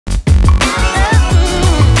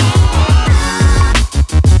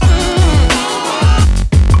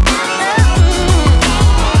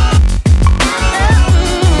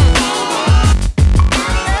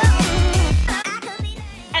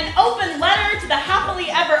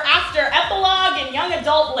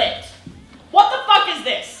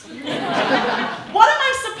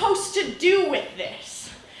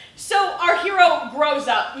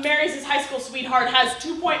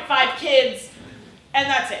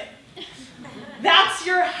That's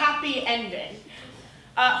your happy ending.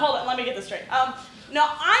 Hold on, let me get this straight. No,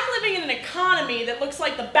 I'm living in an economy that looks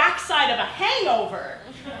like the backside of a hangover,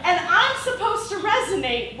 and I'm supposed to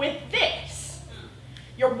resonate with this.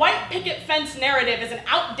 Your white picket fence narrative is an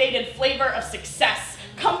outdated flavor of success,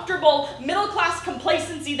 comfortable, middle-class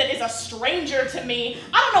complacency that is a stranger to me.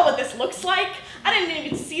 I don't know what this looks like. I didn't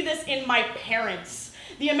even see this in my parents.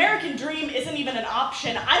 The American dream isn't even an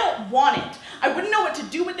option. I don't want it. I wouldn't know what to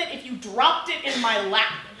do with it if you dropped it in my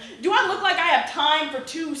lap. Do I look like I have time for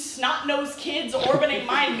 2 snot-nosed kids orbiting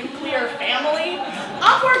my nuclear family?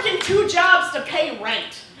 I'm working 2 jobs to pay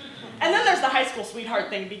rent. And then there's the high school sweetheart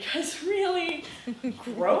thing, because really,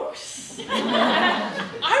 gross.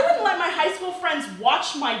 I wouldn't let my high school friends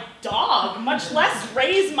watch my dog, much less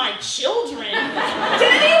raise my children. Did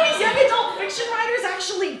any of these young adult fiction writers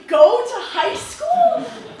actually go to high school?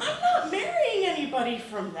 I'm not marrying anybody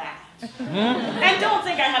from that. And don't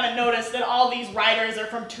think I haven't noticed that all these writers are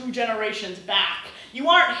from 2 generations back. You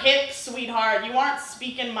aren't hip, sweetheart. You aren't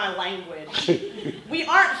speaking my language. We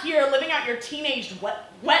aren't here living out your teenage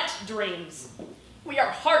wet dreams. We are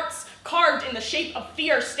hearts carved in the shape of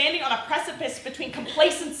fear, standing on a precipice between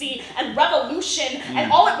complacency and revolution,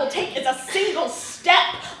 and all it will take is a single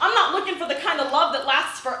step. I'm not looking for the kind of love that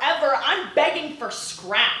lasts forever. I'm begging for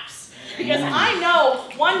scraps. Because I know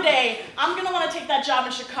one day I'm going to want to take that job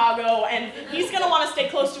in Chicago, and he's going to want to stay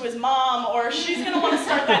close to his mom, or she's going to want to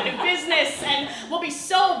start that new business, and we'll be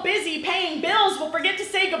so busy paying bills we'll forget to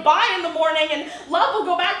say goodbye in the morning, and love will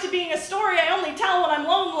go back to being a story I only tell when I'm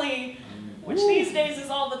lonely, which these days is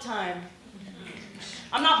all the time.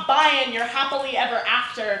 I'm not buying your happily ever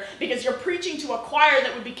after because you're preaching to a choir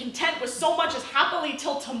that would be content with so much as happily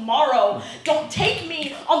till tomorrow. Don't take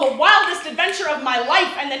me on the wildest adventure of my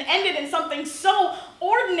life and then end it in something so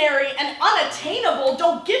ordinary and unattainable.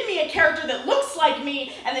 Don't give me a character that looks like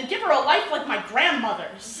me and then give her a life like my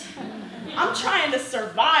grandmother's. I'm trying to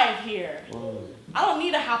survive here. I don't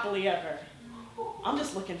need a happily ever. I'm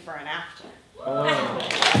just looking for an after.